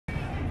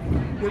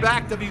We're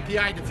back.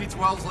 WPI defeats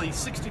Wellesley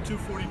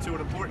 62-42,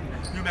 an important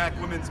UMAC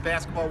women's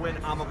basketball win.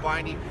 I'm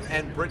Biney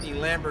and Brittney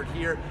Lambert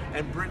here.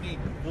 And Brittney,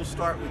 we'll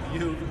start with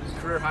you.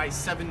 Career high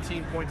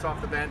 17 points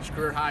off the bench,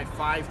 career high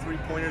 5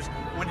 3-pointers.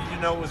 When did you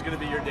know it was going to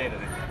be your day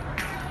today?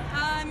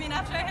 I mean,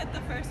 after I hit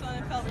the first one,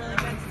 it felt really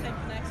good to take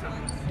the next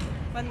ones.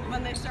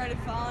 When they started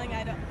falling,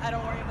 I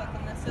don't worry about the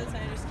misses, and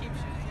I just keep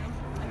shooting them.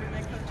 I mean,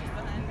 my coach is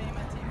behind me,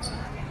 my team's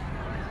behind me.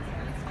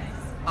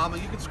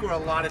 You can score a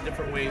lot of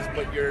different ways,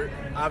 but you're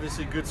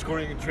obviously good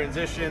scoring in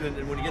transition,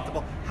 and when you get the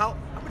ball, how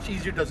much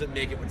easier does it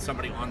make it when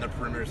somebody on the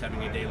perimeter is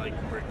having a day like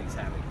Brittney's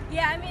having?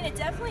 Yeah, I mean, it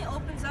definitely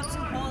opens up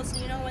some holes.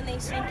 You know, when they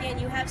sink in,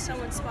 you have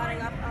someone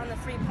spotting up on the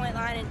three-point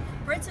line, and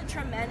Britt's a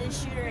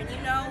tremendous shooter, and you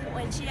know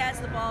when she has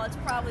the ball, it's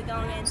probably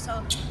going in.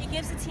 So it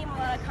gives the team a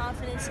lot of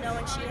confidence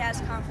knowing she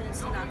has confidence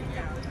to knock it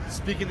down.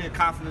 Speaking of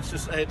confidence,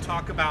 just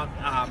talk about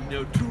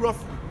two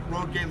rough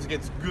road games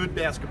against good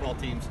basketball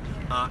teams,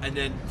 and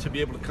then to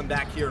be able to come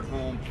back here at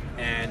home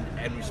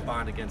and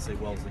respond against a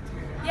Wellesley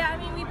team. Yeah, I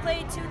mean, we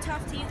played two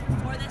tough teams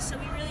before this, so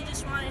we really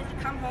just wanted to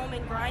come home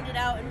and grind it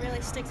out and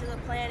really stick to the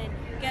plan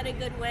and get a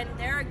good win.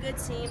 They're a good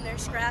team, they're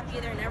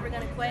scrappy, they're never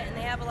going to quit, and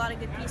they have a lot of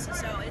good pieces,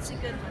 so it's a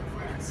good win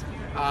for us.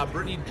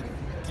 Brittney,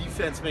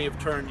 defense may have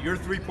turned your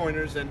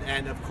three-pointers,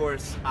 and of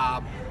course,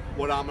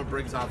 what Alma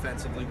brings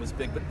offensively was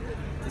big, but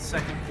the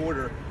second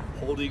quarter,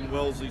 holding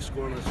Wellesley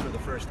scoreless for the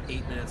first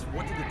 8 minutes.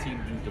 What did the team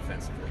do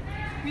defensively?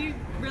 We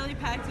really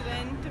packed it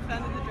in,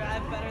 defended the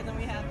drive better than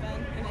we have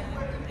been,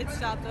 and it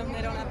stopped them.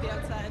 They don't have the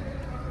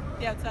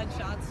outside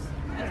shots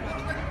as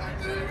much.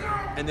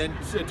 And then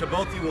to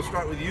both of you, we'll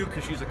start with you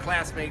because she's a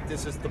classmate.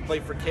 This is the Play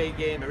for K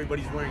game.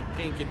 Everybody's wearing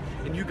pink,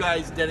 and you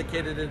guys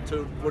dedicated it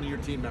to one of your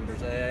team members.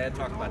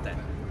 Talk about that.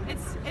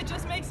 It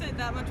just makes it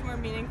that much more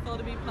meaningful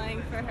to be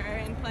playing for her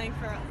and playing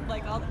for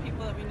like all the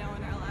people that we know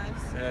in our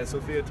lives.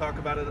 Sophia, talk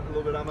about it a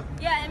little bit, Alma.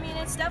 Yeah, I mean,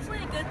 it's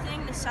definitely a good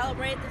thing to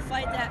celebrate the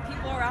fight that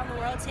people around the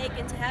world take,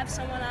 and to have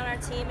someone on our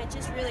team, it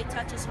just really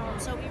touches home.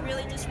 So we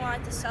really just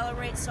wanted to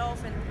celebrate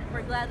Soph, and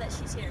we're glad that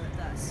she's here with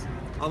us.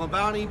 I'm a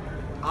Biney,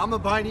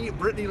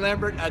 Brittney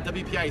Lambert at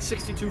WPI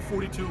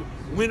 62-42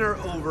 winner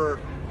over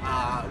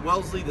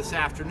Wellesley this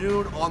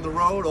afternoon on the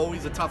road.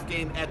 Always a tough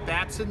game at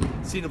Batson,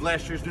 scene of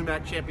last year's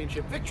UMAC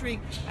championship victory,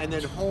 and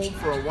then home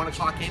for a 1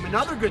 o'clock game.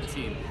 Another good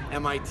team,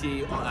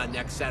 MIT,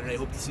 next Saturday.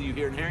 Hope to see you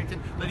here in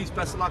Harrington. Ladies,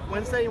 best of luck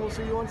Wednesday, and we'll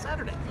see you on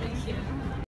Saturday. Thank you.